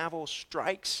that gavel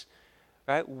strikes,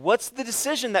 right? What's the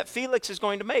decision that Felix is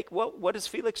going to make? Well, what does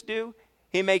Felix do?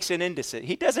 He makes an indecision.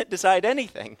 He doesn't decide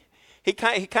anything. He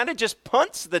kind of just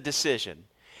punts the decision.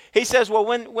 He says, well,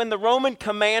 when the Roman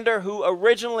commander who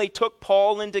originally took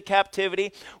Paul into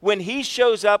captivity, when he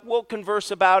shows up, we'll converse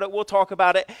about it, we'll talk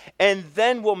about it, and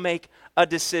then we'll make a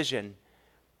decision.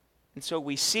 And so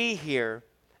we see here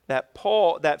that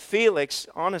Felix,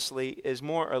 honestly, is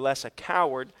more or less a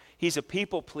coward. He's a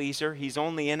people pleaser. He's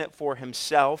only in it for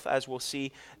himself, as we'll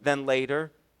see then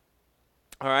later.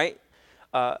 All right?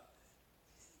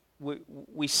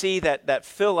 We see that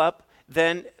Philip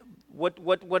then,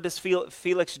 what does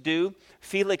Felix do?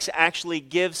 Felix actually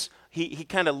gives, he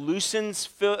kind of loosens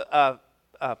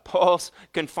Paul's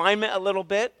confinement a little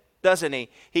bit, doesn't he?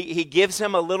 He gives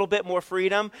him a little bit more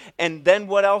freedom. And then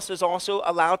what else is also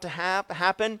allowed to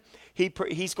happen?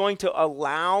 He's going to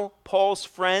allow Paul's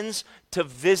friends to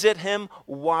visit him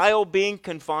while being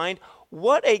confined.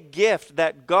 What a gift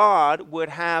that God would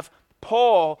have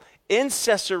Paul in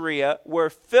Caesarea, where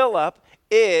Philip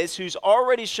is, who's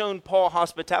already shown Paul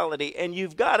hospitality. And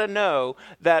you've got to know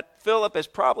that Philip is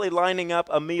probably lining up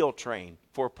a meal train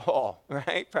for Paul,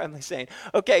 right? Probably saying,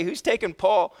 okay, who's taking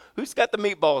Paul? Who's got the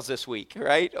meatballs this week,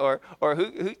 right? Or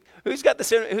who's got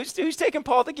who's taking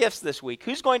Paul the gifts this week?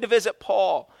 Who's going to visit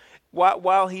Paul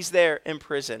while he's there in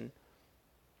prison?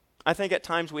 I think at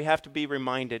times we have to be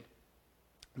reminded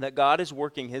that God is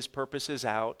working his purposes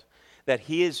out, that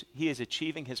he is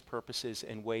achieving his purposes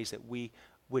in ways that we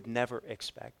would never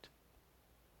expect,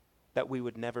 that we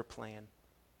would never plan.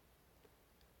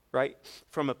 Right?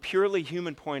 From a purely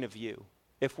human point of view,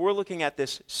 if we're looking at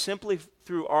this simply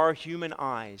through our human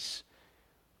eyes,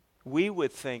 we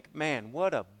would think, man,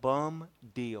 what a bum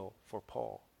deal for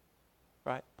Paul.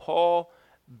 Right? Paul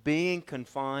being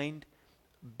confined,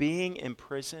 being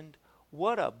imprisoned,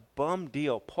 what a bum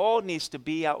deal. Paul needs to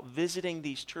be out visiting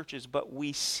these churches, but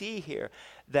we see here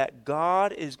that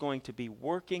God is going to be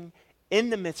working in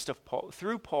the midst of Paul,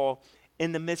 through Paul,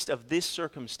 in the midst of these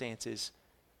circumstances,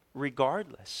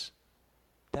 regardless.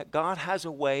 That God has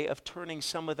a way of turning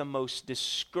some of the most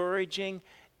discouraging,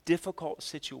 difficult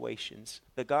situations,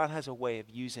 that God has a way of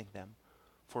using them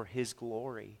for his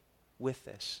glory with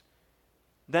this.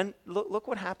 Then look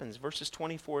what happens, verses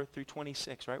 24 through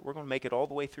 26, right? We're going to make it all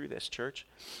the way through this, church.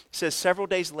 It says, several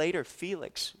days later,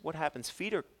 Felix, what happens?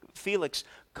 Felix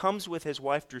comes with his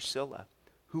wife Drusilla,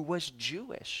 who was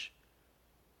Jewish.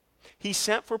 He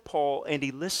sent for Paul and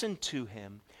he listened to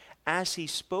him as he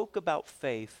spoke about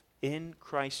faith in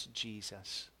Christ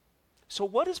Jesus. So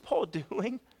what is Paul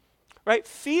doing? Right?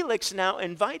 Felix now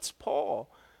invites Paul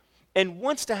and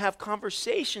wants to have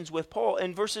conversations with Paul.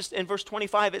 In verse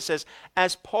 25 it says,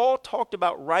 as Paul talked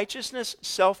about righteousness,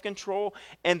 self-control,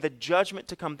 and the judgment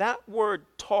to come. That word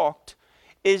talked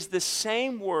is the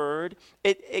same word.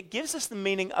 It gives us the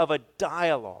meaning of a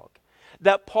dialogue.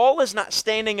 That Paul is not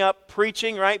standing up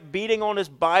preaching, right, beating on his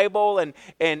Bible and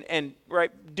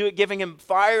right, giving him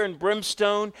fire and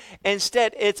brimstone.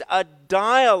 Instead, it's a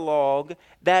dialogue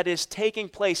that is taking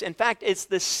place. In fact, it's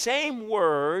the same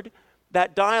word,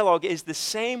 that dialogue is the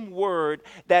same word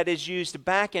that is used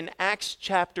back in Acts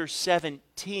chapter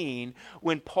 17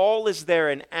 when Paul is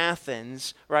there in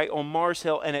Athens, right, on Mars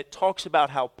Hill, and it talks about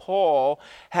how Paul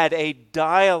had a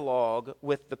dialogue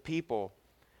with the people.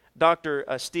 Dr.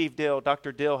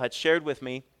 Dill had shared with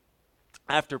me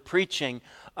after preaching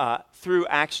through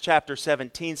Acts chapter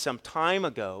 17 some time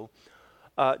ago.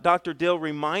 Dr. Dill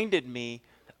reminded me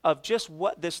of just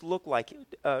what this looked like,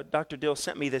 Dr. Dill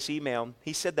sent me this email.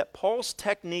 He said that Paul's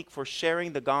technique for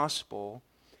sharing the gospel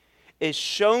is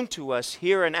shown to us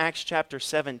here in Acts chapter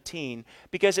 17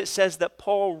 because it says that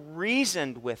Paul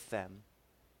reasoned with them.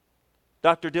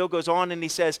 Dr. Dill goes on and he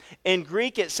says, in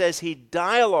Greek it says he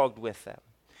dialogued with them.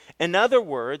 In other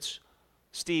words,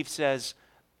 Steve says,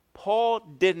 Paul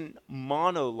didn't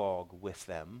monologue with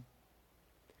them,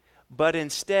 but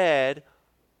instead,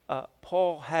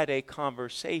 Paul had a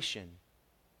conversation.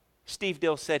 Steve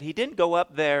Dill said he didn't go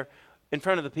up there in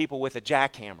front of the people with a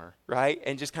jackhammer, right,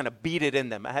 and just kind of beat it in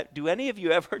them. Do any of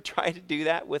you ever try to do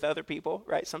that with other people,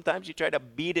 right? Sometimes you try to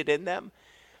beat it in them.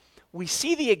 We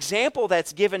see the example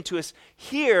that's given to us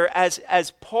here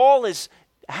as Paul is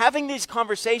having these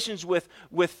conversations with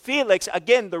Felix,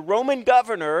 again, the Roman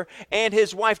governor, and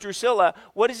his wife Drusilla.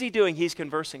 What is he doing? He's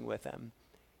conversing with them.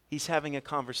 He's having a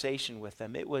conversation with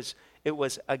them. It was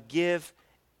a give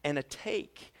and a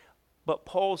take. But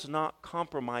Paul's not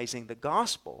compromising the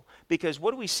gospel. Because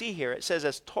what do we see here? It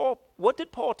says, what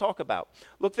did Paul talk about?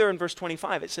 Look there in verse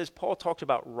 25. It says Paul talked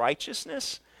about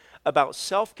righteousness, about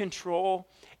self-control,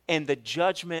 and the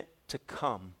judgment to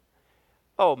come.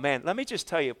 Oh man, let me just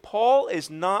tell you, Paul is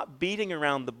not beating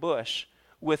around the bush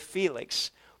with Felix.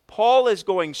 Paul is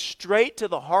going straight to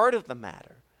the heart of the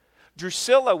matter.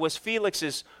 Drusilla was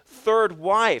Felix's third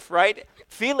wife, right?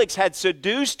 Felix had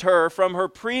seduced her from her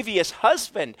previous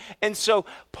husband. And so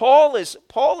Paul is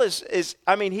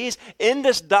he's in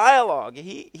this dialogue.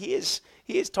 He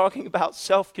is talking about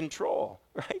self-control,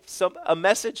 right? A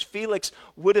message Felix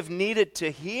would have needed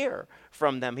to hear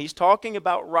from them. He's talking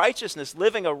about righteousness,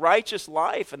 living a righteous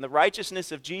life and the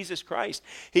righteousness of Jesus Christ.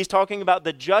 He's talking about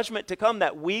the judgment to come,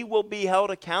 that we will be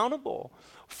held accountable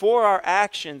for our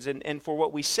actions and for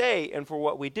what we say and for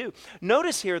what we do.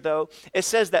 Notice here, though, it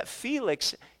says that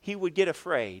Felix, he would get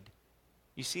afraid.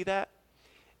 You see that?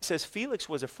 It says Felix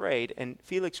was afraid, and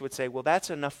Felix would say, well, that's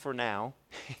enough for now.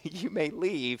 You may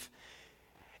leave.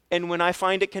 And when I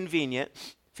find it convenient,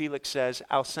 Felix says,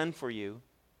 I'll send for you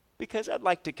because I'd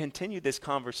like to continue this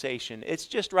conversation. It's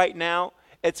just right now,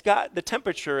 the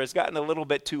temperature has gotten a little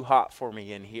bit too hot for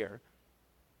me in here.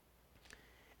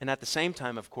 And at the same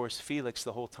time, of course, Felix,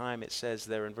 the whole time it says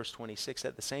there in verse 26,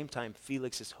 at the same time,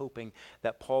 Felix is hoping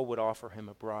that Paul would offer him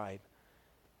a bribe.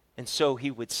 And so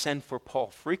he would send for Paul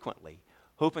frequently,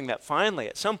 hoping that finally,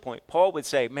 at some point, Paul would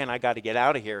say, man, I got to get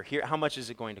out of here. How much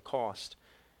is it going to cost?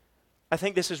 I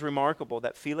think this is remarkable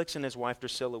that Felix and his wife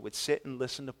Drusilla would sit and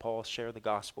listen to Paul share the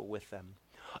gospel with them.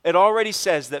 It already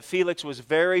says that Felix was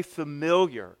very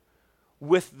familiar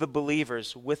with the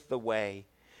believers, with the way.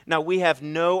 Now, we have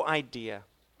no idea,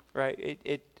 right?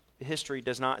 History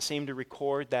does not seem to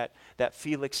record that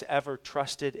Felix ever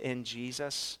trusted in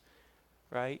Jesus,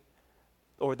 right?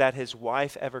 Or that his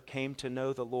wife ever came to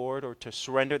know the Lord or to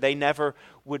surrender. They never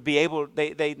would be able,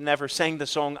 they never sang the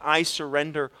song, I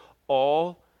surrender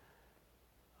all.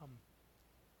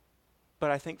 But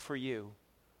I think for you,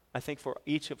 I think for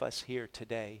each of us here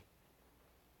today,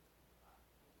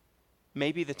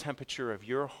 maybe the temperature of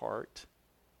your heart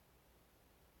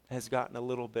has gotten a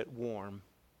little bit warm.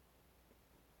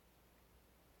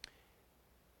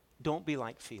 Don't be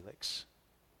like Felix,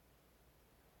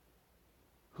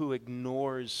 who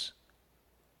ignores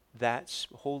the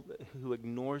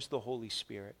Holy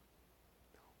Spirit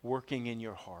working in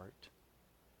your heart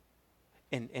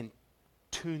and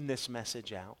tune this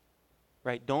message out.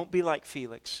 Right? Don't be like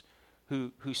Felix,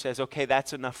 who says, okay,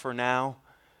 that's enough for now.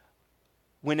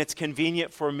 When it's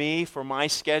convenient for me, for my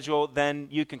schedule, then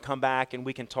you can come back and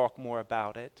we can talk more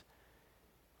about it.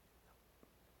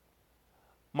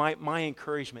 My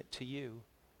encouragement to you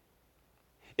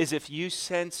is if you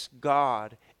sense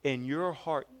God in your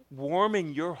heart,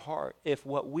 warming your heart, if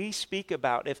what we speak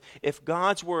about, if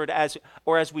God's word, as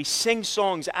we sing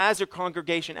songs as a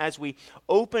congregation, as we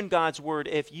open God's word,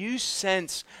 if you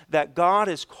sense that God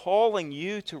is calling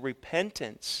you to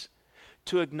repentance,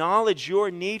 to acknowledge your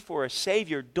need for a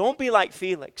Savior, don't be like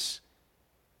Felix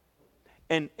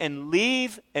and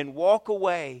leave and walk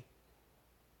away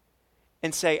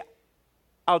and say,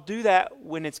 I'll do that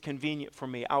when it's convenient for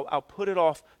me. I'll put it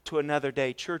off to another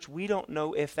day. Church, we don't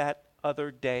know if that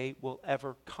other day will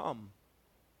ever come.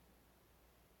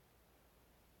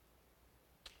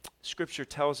 Scripture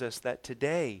tells us that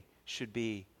today should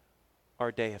be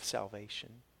our day of salvation.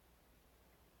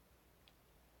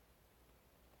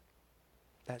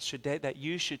 That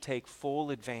you should take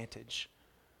full advantage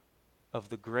of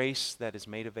the grace that is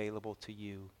made available to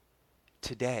you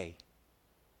today.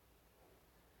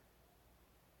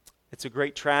 It's a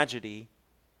great tragedy.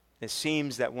 It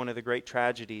seems that one of the great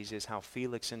tragedies is how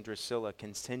Felix and Drusilla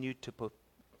continued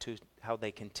to how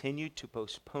they continued to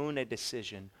postpone a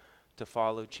decision to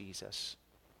follow Jesus.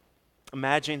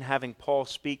 Imagine having Paul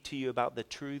speak to you about the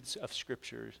truths of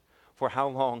Scriptures for how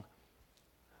long?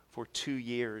 For 2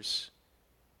 years,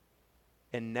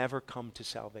 and never come to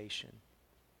salvation.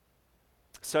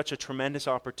 Such a tremendous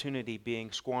opportunity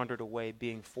being squandered away,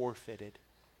 being forfeited.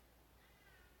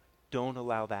 Don't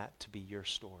allow that to be your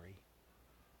story.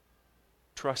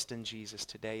 Trust in Jesus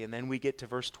today. And then we get to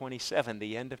verse 27,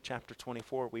 the end of chapter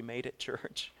 24. We made it,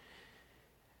 church.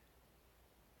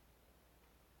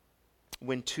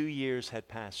 When 2 years had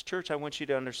passed. Church, I want you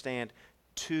to understand,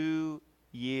 2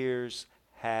 years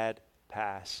had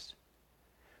passed.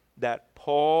 That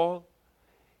Paul,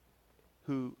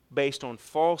 who based on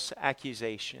false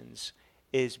accusations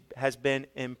has been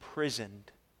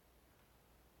imprisoned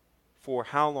for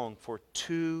how long? For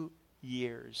 2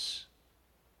 years.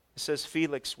 It says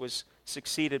Felix was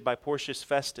succeeded by Porcius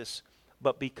Festus,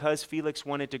 but because Felix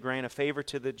wanted to grant a favor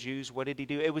to the Jews, what did he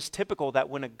do? It was typical that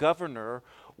when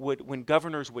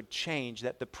governors would change,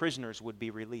 that the prisoners would be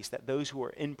released, that those who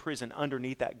were in prison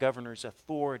underneath that governor's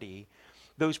authority,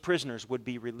 those prisoners would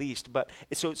be released. But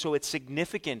so it's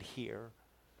significant here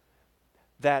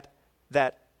that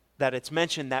it's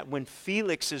mentioned that when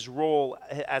Felix's role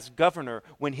as governor,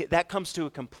 that comes to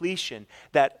a completion,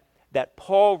 that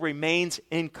Paul remains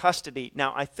in custody.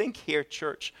 Now, I think here,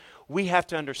 church, we have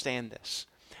to understand this,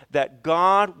 that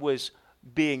God was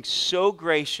being so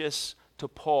gracious to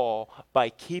Paul by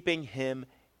keeping him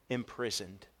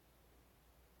imprisoned.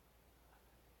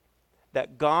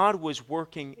 That God was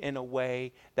working in a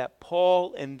way that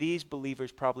Paul and these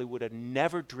believers probably would have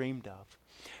never dreamed of.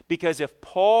 Because if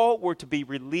Paul were to be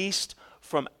released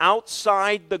from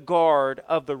outside the guard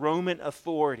of the Roman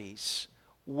authorities,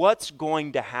 what's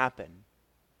going to happen?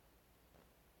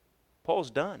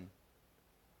 Paul's done.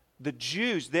 The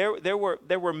Jews, there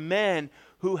were men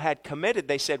who had committed.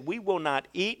 They said, we will not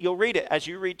eat. You'll read it as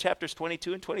you read chapters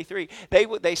 22 and 23.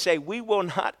 They say, we will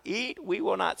not eat, we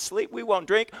will not sleep, we won't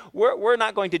drink. We're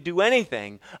not going to do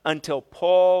anything until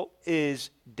Paul is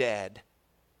dead.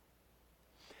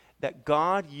 That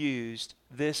God used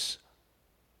this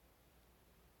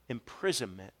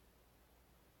imprisonment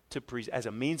as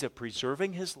a means of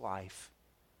preserving his life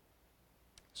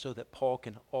so that Paul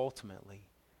can ultimately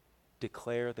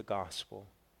declare the gospel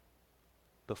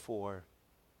before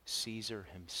Caesar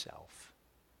himself.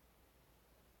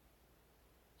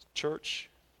 Church,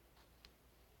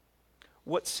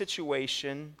 what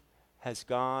situation has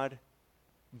God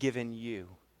given you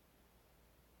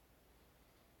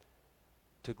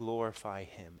to glorify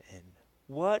him in?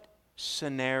 What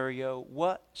scenario,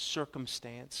 what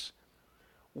circumstance,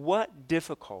 what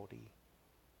difficulty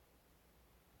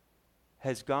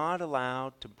has God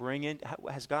allowed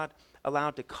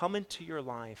to come into your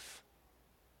life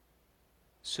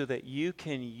so that you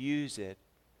can use it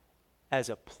as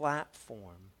a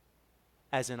platform,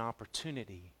 as an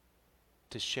opportunity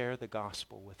to share the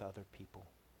gospel with other people?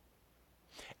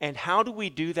 And how do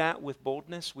we do that with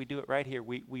boldness? We do it right here.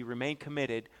 We remain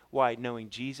committed. Why?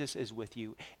 Knowing Jesus is with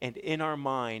you. And in our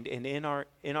mind and in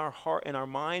our heart, in our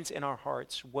minds and our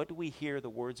hearts, what do we hear the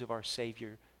words of our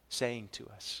Savior saying to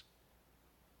us?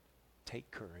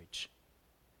 Take courage.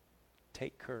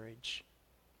 Take courage.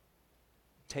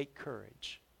 Take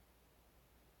courage.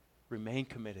 Remain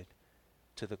committed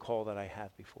to the call that I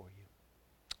have before you.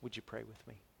 Would you pray with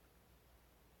me?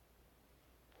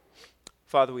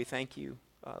 Father, we thank you,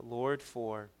 Lord,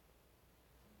 for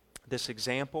this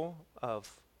example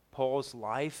of Paul's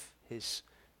life, his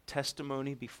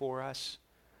testimony before us.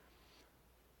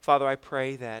 Father, I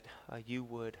pray that you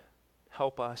would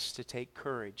help us to take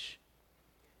courage,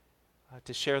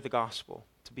 to share the gospel,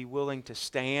 to be willing to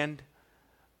stand.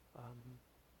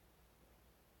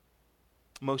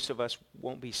 Most of us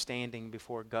won't be standing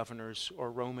before governors or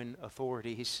Roman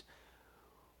authorities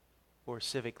or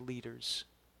civic leaders.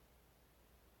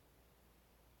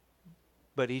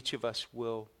 But each of us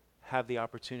will have the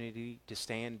opportunity to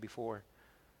stand before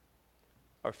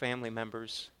our family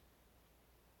members,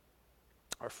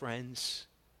 our friends.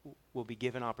 Will be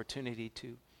given opportunity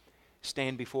to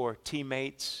stand before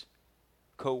teammates,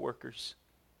 co-workers.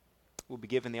 We'll be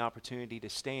given the opportunity to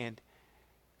stand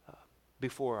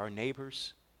before our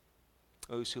neighbors,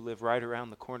 those who live right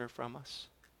around the corner from us.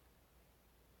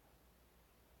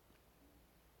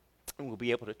 And we'll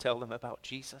be able to tell them about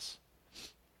Jesus.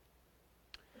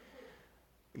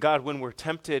 God, when we're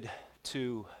tempted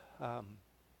to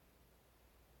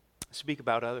speak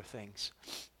about other things,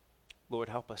 Lord,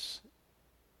 help us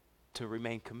to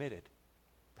remain committed.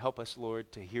 Help us,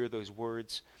 Lord, to hear those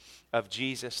words of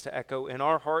Jesus to echo in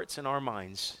our hearts and our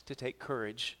minds, to take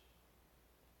courage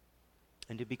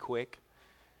and to be quick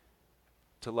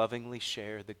to lovingly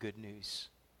share the good news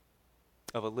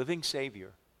of a living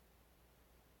Savior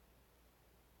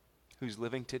who's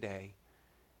living today,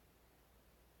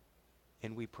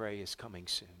 and we pray is coming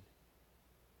soon.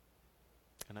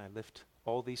 And I lift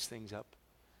all these things up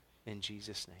in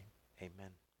Jesus' name.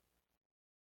 Amen.